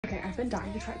Okay, I've been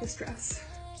dying to try this dress.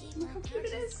 Look how cute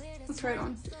it is. Let's try it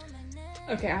on.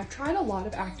 Okay, I've tried a lot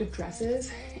of active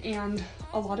dresses and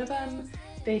a lot of them,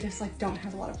 they just like don't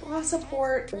have a lot of bra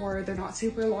support or they're not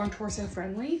super long torso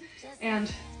friendly.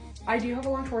 And I do have a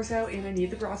long torso and I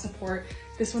need the bra support.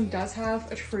 This one does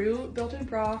have a true built-in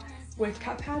bra with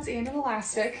cup pads and an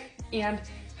elastic and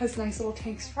has nice little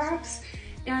tank straps.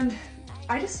 And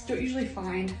I just don't usually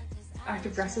find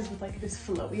active dresses with like this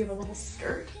flowy of a little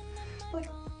skirt. Like,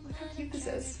 look how cute this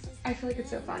is. I feel like it's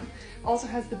so fun. Also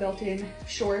has the built-in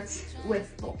shorts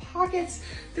with little pockets.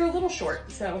 They're a little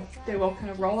short, so they will kind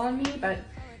of roll on me, but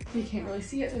you can't really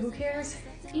see it, so who cares?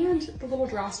 And the little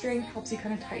drawstring helps you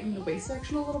kind of tighten the waist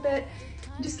section a little bit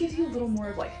and just gives you a little more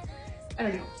of like, I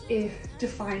don't know, a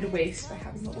defined waist by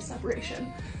having a little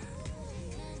separation.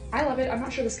 I love it. I'm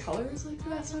not sure this color is like the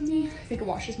best on me. I think it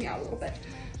washes me out a little bit,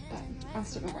 but I'm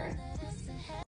still gonna wear it.